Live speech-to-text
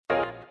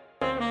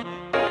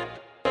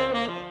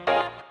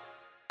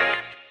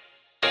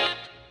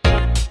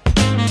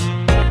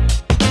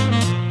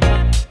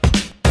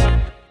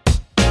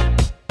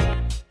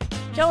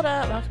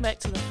welcome back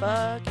to the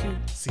Fuck You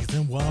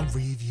Season 1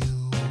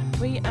 review.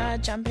 We are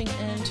jumping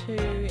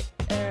into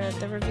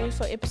the review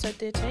for episode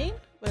 13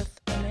 with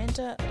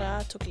Amanda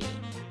Ratuki.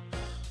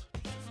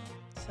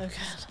 So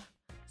good.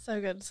 So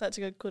good. Such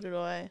a good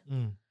kōrero.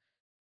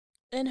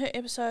 In her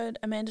episode,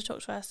 Amanda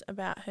talked to us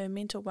about her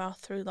mental wealth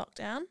through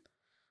lockdown,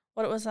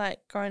 what it was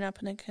like growing up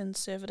in a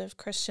conservative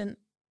Christian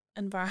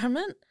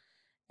environment,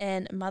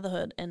 and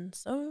motherhood, and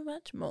so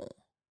much more.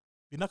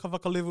 Binaka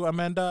Vakalevu,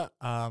 Amanda.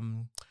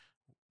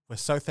 We're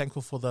so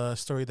thankful for the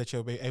story that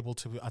you'll be able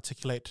to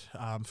articulate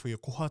through your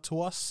koha to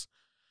us.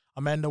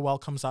 Amanda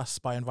welcomes us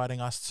by inviting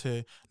us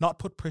to not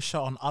put pressure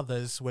on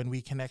others when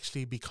we can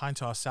actually be kind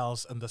to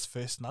ourselves in this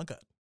first nugget.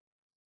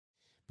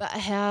 But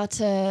how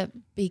to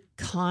be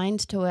kind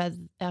to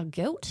our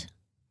guilt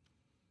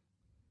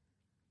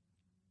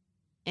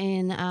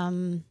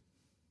and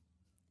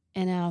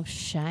our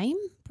shame,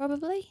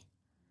 probably.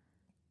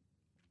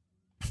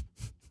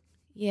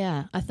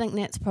 Yeah, I think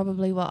that's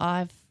probably what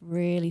I've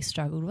really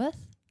struggled with.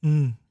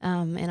 And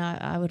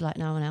I would like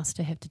no one else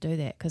to have to do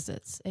that, because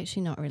it's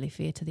actually not really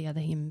fair to the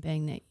other human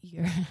being that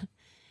you're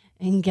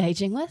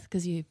engaging with,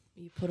 because you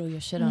put all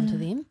your shit onto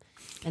them,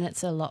 and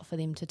it's a lot for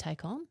them to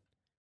take on.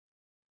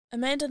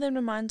 Amanda then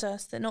reminds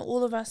us that not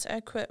all of us are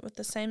equipped with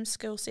the same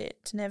skill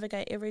set to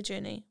navigate every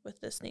journey with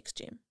this next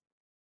gem.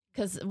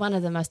 Because one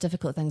of the most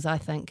difficult things, I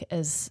think,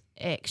 is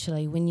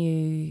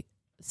actually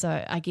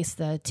so I guess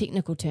the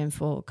technical term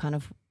for kind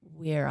of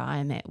where I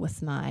am at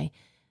with my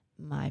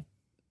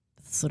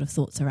sort of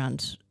thoughts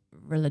around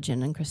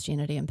religion and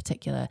Christianity in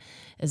particular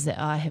is that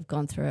I have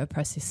gone through a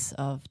process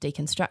of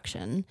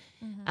deconstruction,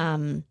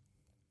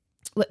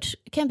 which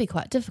can be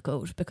quite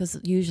difficult because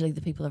usually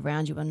the people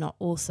around you are not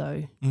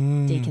also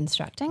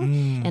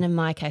deconstructing. And in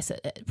my case,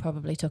 it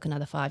probably took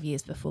another 5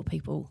 years before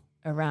people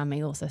around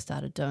me also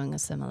started doing a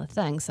similar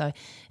thing. So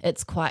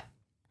it's quite,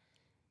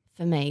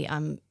 for me,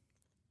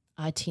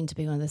 I tend to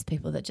be one of those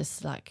people that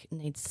just like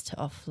needs to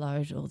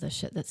offload all the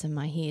shit that's in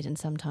my head, and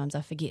sometimes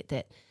I forget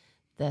that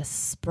the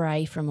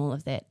spray from all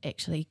of that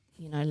actually,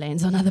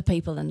 lands on other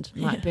people and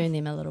might burn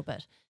them a little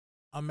bit.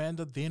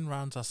 Amanda then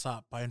rounds us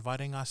up by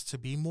inviting us to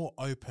be more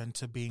open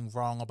to being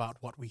wrong about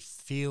what we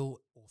feel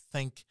or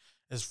think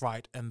is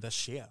right in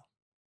this year.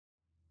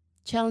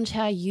 Challenge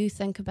how you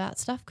think about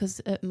stuff,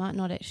 because it might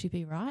not actually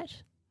be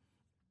right.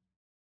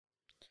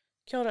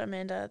 Kia ora,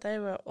 Amanda. They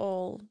were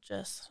all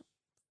just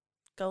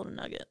golden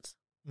nuggets.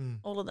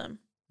 All of them.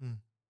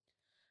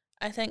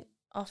 I think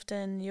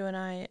often you and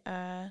I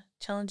are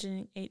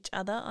challenging each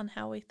other on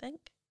how we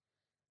think.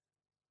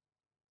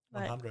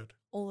 100.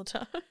 All the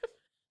time.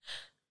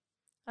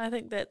 I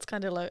think that's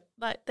kind of low.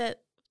 Like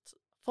that,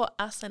 for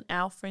us and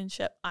our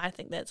friendship, I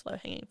think that's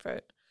low-hanging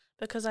fruit.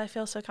 Because I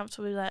feel so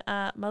comfortable like,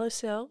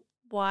 Malusil,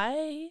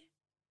 why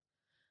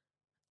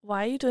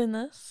are you doing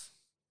this?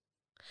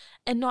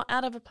 And not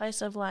out of a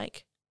place of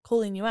like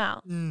calling you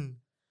out.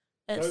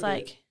 It's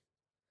like,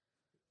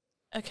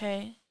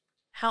 okay,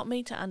 help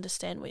me to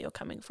understand where you're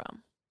coming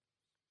from.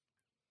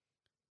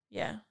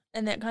 Yeah.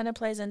 And that kind of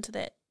plays into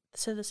that.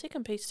 So the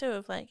second piece too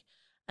of like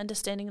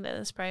understanding that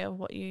the spray of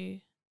what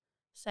you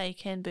say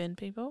can burn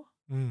people.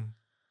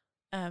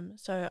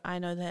 So I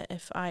know that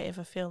if I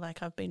ever feel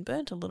like I've been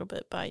burnt a little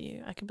bit by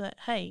you, I can be like,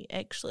 hey,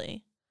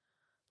 actually,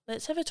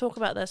 let's have a talk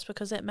about this,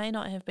 because it may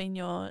not have been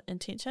your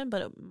intention,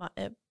 but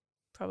it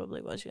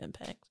probably was your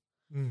impact.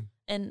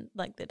 And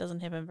like that doesn't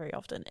happen very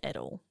often at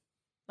all.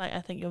 Like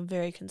I think you're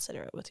very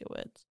considerate with your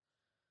words.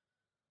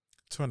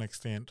 To an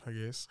extent, I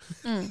guess.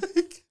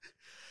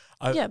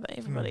 Yeah, but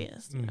everybody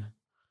is.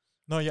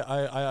 No, yeah,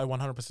 I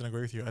 100%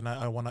 agree with you, and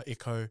I want to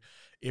echo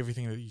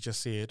everything that you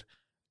just said.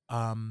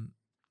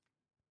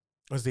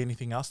 Was there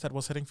anything else that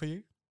was hitting for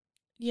you?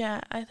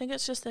 Yeah, I think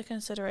it's just the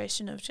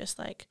consideration of just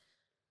like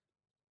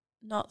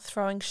not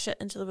throwing shit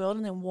into the world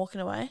and then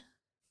walking away.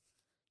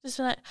 Just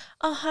be like,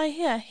 oh,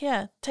 hi,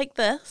 here, take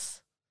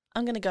this.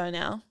 I'm going to go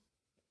now.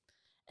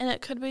 And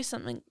it could be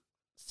something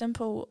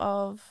simple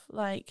of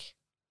like,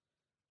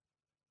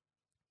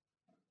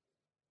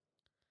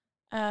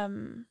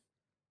 it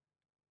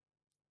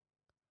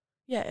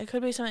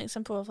could be something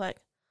simple of like,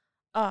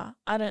 I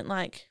don't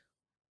like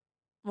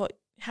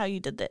how you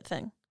did that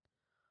thing.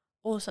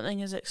 Or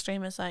something as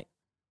extreme as like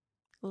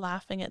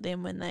laughing at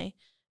them when they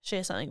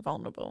share something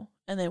vulnerable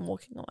and then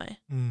walking away.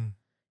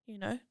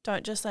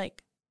 Don't just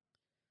like,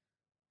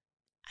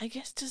 I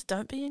guess just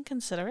don't be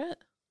inconsiderate.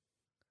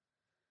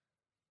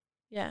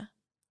 Yeah.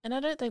 And I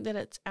don't think that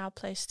it's our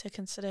place to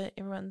consider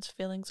everyone's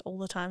feelings all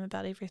the time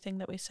about everything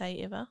that we say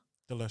ever.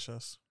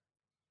 Delicious.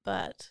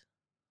 But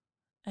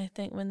I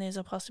think when there's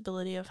a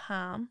possibility of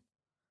harm,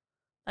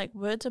 like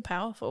words are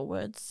powerful.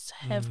 Words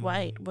have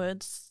weight.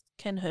 Words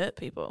can hurt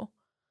people.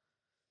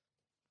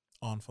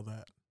 On for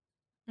that.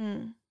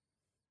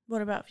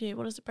 What about for you?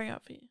 What does it bring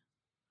up for you?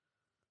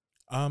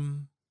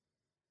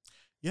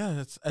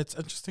 Yeah, it's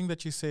interesting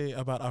that you say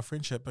about our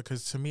friendship,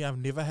 because to me, I've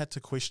never had to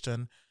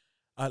question.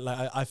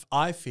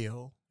 I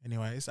feel,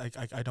 anyways, I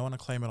don't want to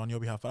claim it on your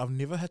behalf, but I've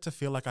never had to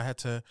feel like I had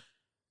to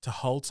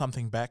hold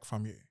something back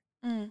from you,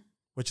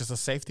 which is a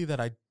safety that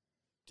I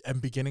am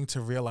beginning to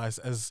realize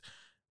is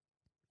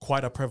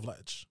quite a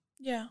privilege.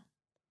 Yeah.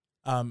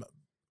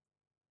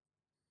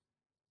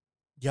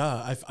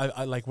 Yeah,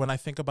 I like when I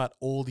think about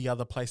all the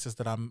other places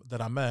that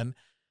I'm in,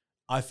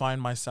 I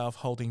find myself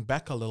holding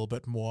back a little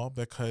bit more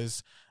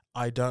because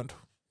I don't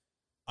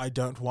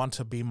want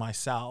to be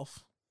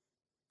myself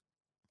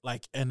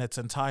like in its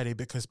entirety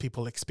because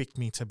people expect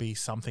me to be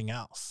something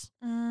else.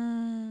 Do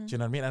you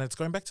know what I mean? And it's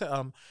going back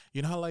to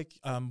you know how like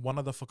one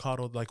of the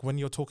whakaaro, like when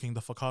you're talking,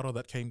 the whakaaro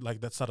that came like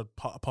that started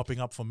popping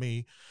up for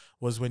me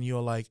was when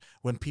you're like,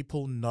 when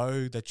people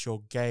know that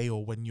you're gay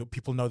or when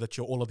people know that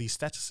you're all of these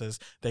statuses,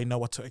 they know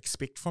what to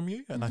expect from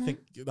you. And I think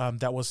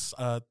that was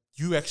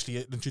you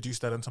actually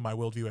introduced that into my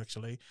worldview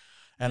actually,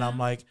 and I'm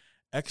like,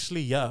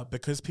 actually, yeah,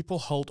 because people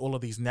hold all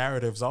of these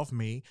narratives of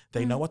me,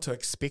 they know what to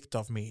expect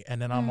of me.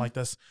 And then I'm like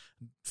this,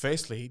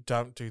 firstly,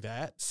 don't do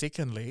that.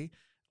 Secondly,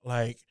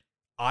 like,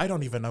 I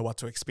don't even know what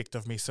to expect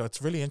of me. So it's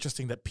really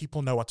interesting that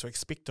people know what to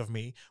expect of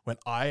me when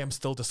I am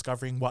still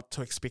discovering what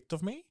to expect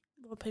of me.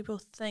 Well, people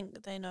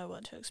think they know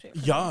what to expect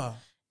from Yeah. you.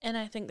 And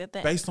I think that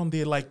based on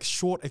their like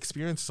short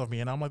experiences of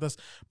me. And I'm like this,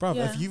 bro,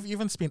 if you've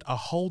even spent a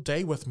whole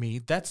day with me,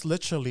 that's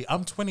literally,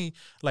 I'm 20,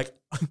 like...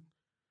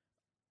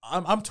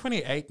 I'm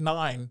 28,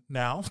 9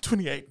 now,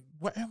 28.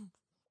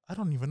 I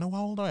don't even know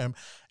how old I am.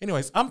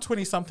 Anyways, I'm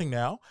 20 something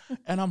now.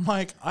 And I'm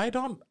like, I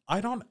don't,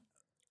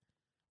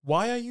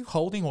 why are you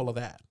holding all of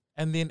that?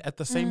 And then at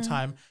the same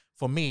time,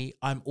 for me,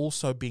 I'm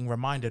also being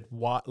reminded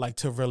like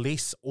to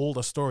release all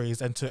the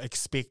stories and to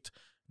expect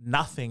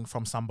nothing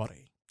from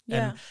somebody.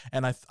 Yeah.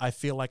 And I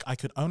feel like I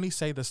could only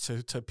say this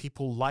to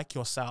people like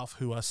yourself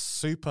who are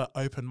super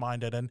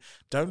open-minded and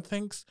don't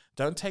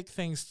take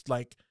things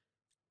like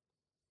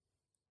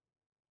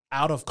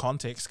out of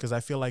context, because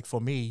I feel like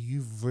for me,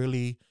 you've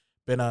really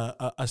been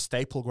a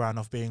staple ground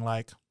of being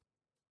like,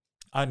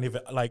 I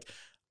never, like,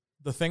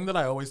 the thing that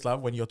I always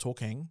love when you're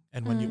talking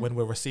and when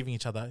we're receiving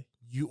each other,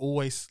 you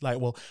always like,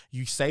 well,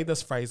 you say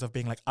this phrase of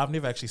being like, I've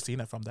never actually seen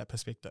it from that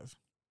perspective.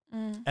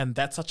 And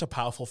that's such a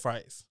powerful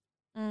phrase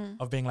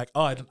of being like,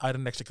 oh, I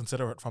didn't actually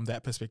consider it from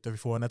that perspective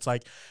before. And it's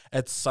like,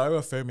 it's so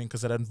affirming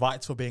because it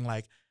invites for being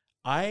like,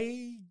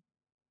 I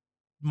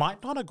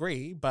might not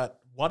agree, but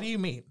what do you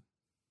mean?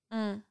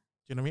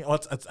 You know what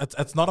I mean? Or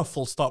it's not a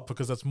full stop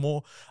because it's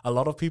more, a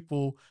lot of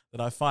people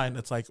that I find,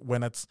 it's like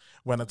when it's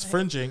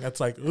fringing, it's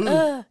like,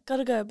 ooh.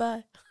 Gotta go,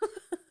 bye.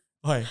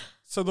 Hey,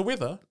 so the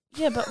weather.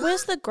 Yeah, but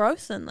where's the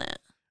growth in that?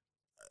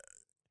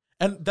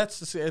 And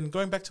and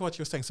going back to what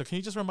you were saying, so can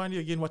you just remind me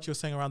again what you were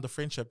saying around the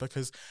friendship?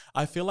 Because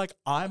I feel like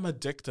I'm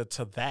addicted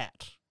to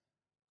that.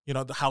 You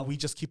know, how we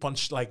just keep on,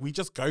 like we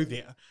just go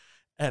there.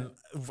 And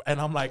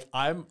I'm like,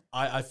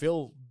 I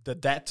feel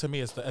that to me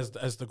is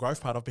the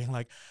growth part of being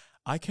like,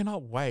 I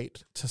cannot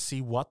wait to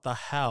see what the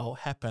hell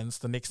happens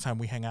the next time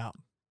we hang out.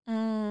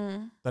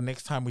 The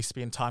next time we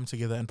spend time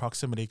together in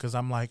proximity, because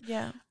I'm like,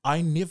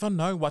 I never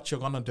know what you're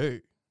going to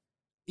do.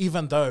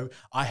 Even though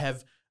I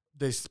have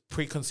these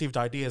preconceived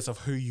ideas of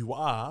who you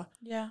are,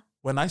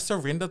 when I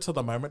surrender to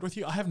the moment with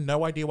you, I have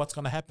no idea what's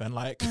going to happen.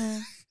 Like,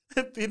 and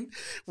then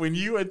when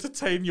you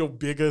entertain your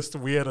biggest,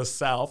 weirdest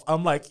self,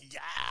 I'm like, yeah.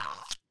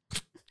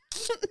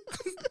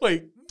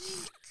 Like,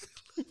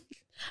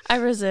 I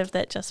reserve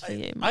that just for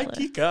you, Milo. I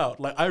geek out.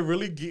 Like, I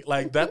really geek.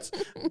 Like, that's...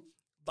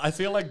 I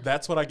feel like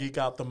that's what I geek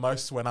out the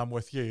most when I'm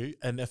with you.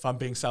 And if I'm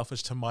being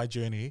selfish to my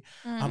journey,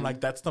 I'm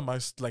like, that's the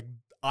most... Like,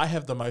 I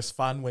have the most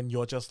fun when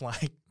you're just,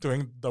 like,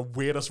 doing the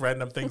weirdest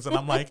random things. And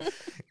I'm like,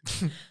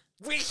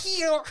 we're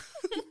here.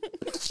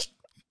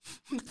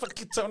 Fuck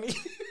you, Tony.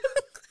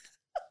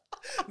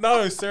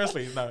 No,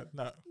 seriously. No.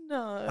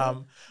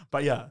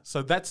 But, yeah.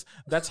 So that's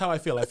how I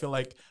feel. I feel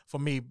like, for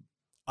me...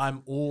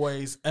 I'm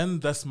always in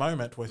this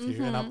moment with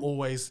you and I'm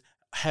always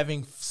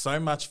having so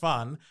much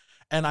fun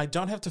and I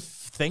don't have to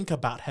think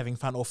about having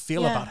fun or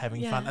feel about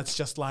having fun. It's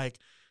just like,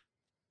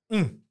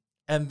 and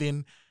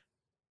then,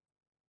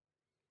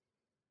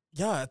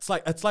 it's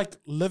like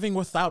living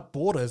without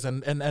borders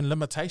and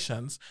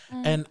limitations.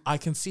 And I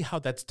can see how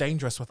that's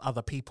dangerous with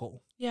other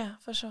people. Yeah,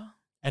 for sure.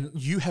 And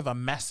you have a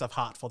massive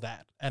heart for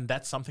that. And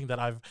that's something that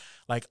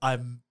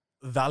I'm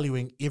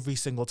valuing every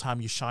single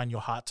time you shine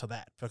your heart to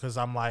that, because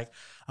I'm like,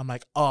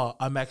 oh,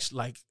 I'm actually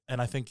like,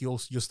 and I think you're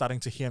starting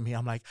to hear me.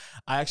 I'm like,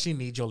 I actually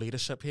need your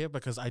leadership here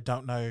because I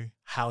don't know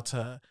how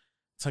to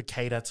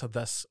cater to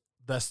this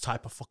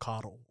type of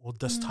whakaaro or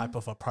this type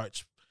of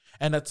approach.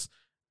 And it's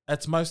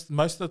most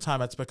of the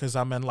time it's because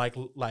I'm in like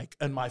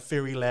in my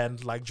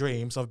fairyland like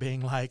dreams of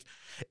being like,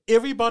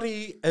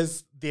 everybody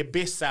is their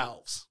best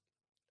selves.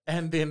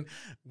 And then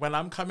when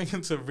I'm coming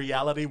into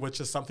reality,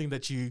 which is something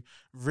that you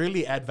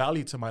really add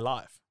value to my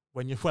life,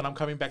 when I'm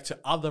coming back to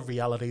other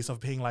realities of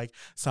being like,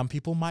 some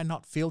people might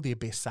not feel their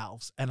best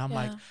selves. And I'm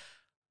like,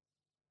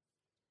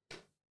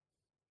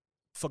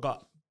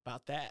 forgot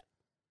about that.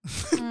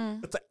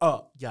 It's like,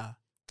 oh, yeah.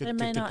 They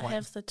may not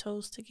have the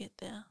tools to get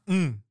there.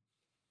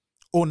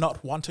 Or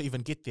not want to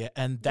even get there.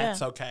 And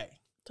that's okay.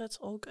 That's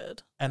all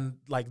good. And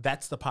like,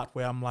 that's the part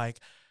where I'm like,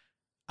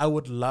 I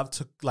would love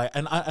to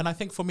and I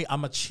think for me,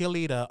 I'm a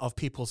cheerleader of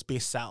people's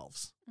best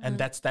selves. And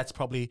that's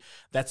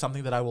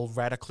something that I will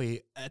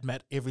radically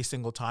admit every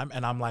single time.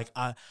 And I'm like,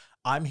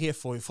 I'm here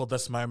for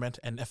this moment.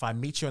 And if I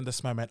meet you in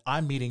this moment,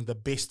 I'm meeting the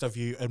best of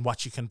you and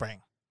what you can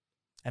bring.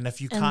 And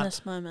if you can't, in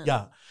this moment,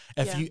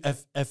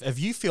 if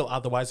you feel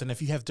otherwise, and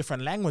if you have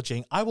different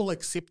languaging, I will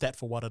accept that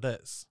for what it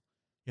is.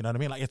 You know what I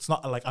mean? Like, it's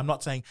not like I'm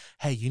not saying,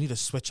 hey, you need to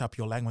switch up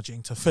your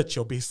languaging to fit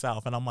your best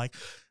self. And I'm like,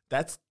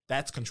 that's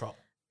control.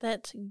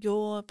 That's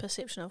your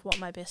perception of what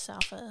my best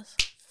self is.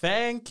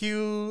 Thank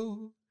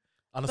you.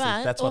 Honestly,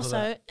 but that's what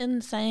also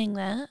in saying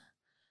that,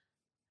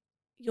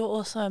 you're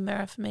also a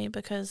mirror for me,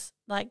 because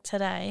like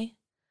today,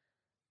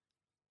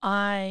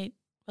 I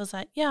was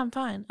like, yeah, I'm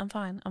fine.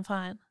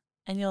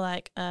 And you're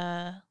like,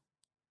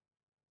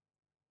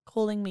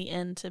 calling me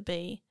in to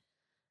be,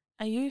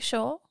 are you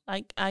sure?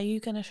 Like, are you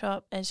going to show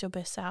up as your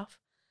best self?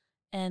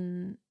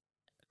 And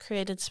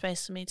created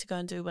space for me to go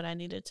and do what I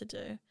needed to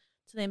do,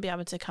 to then be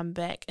able to come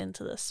back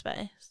into this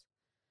space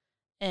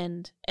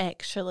and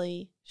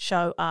actually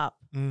show up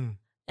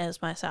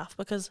as myself.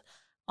 Because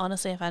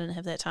honestly, if I didn't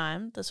have that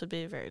time, this would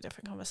be a very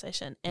different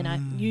conversation.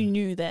 And you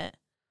knew that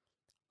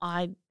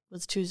I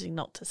was choosing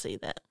not to see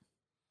that.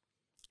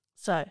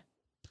 So,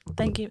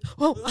 thank you.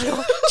 Oh my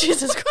God,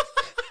 Jesus Christ.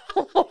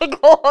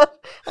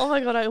 Oh my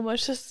God, I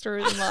almost just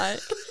threw the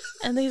mic.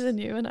 And these are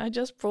new and I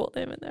just brought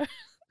them in there.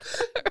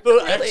 The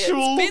really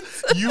actual,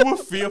 expensive. You were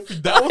fearful.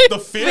 That was the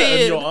fear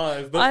in your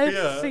eyes.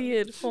 I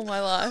feared for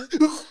my life.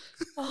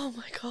 Oh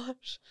my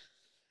gosh.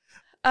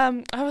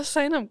 I was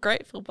saying I'm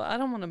grateful, but I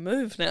don't want to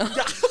move now.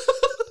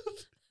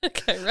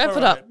 Okay, wrap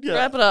it up. Yeah.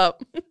 Wrap it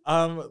up.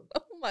 Oh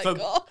my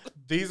God.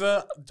 These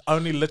are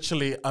only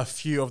literally a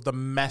few of the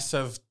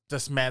massive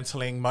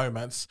dismantling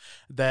moments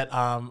that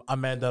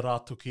Amanda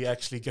Ratuki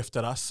actually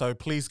gifted us. So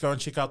please go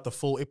and check out the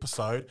full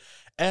episode.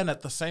 And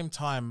at the same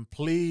time,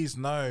 please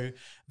know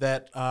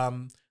that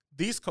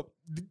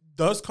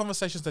those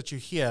conversations that you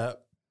hear,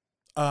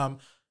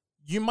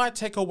 you might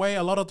take away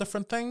a lot of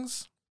different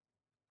things.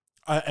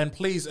 And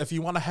please, if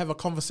you want to have a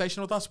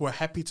conversation with us, we're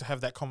happy to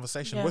have that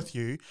conversation with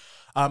you.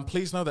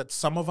 Please know that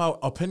some of our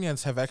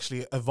opinions have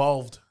actually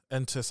evolved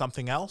into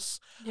something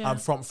else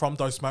from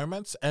those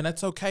moments, and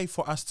it's okay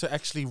for us to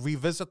actually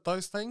revisit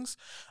those things,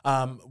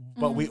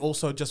 but we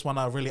also just want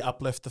to really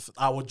uplift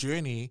our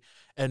journey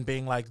and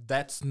being like,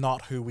 that's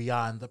not who we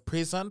are in the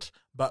present,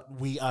 but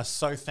we are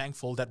so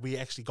thankful that we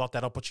actually got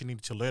that opportunity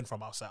to learn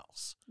from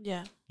ourselves.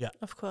 Yeah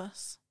of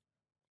course.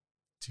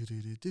 Fuck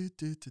you.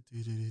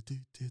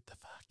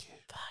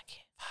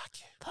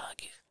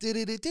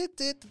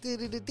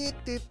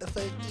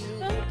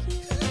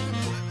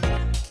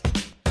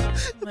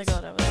 Oh my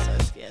God, I was so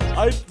scared.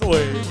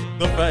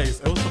 The face.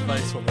 It was the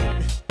face for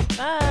me.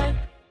 Bye.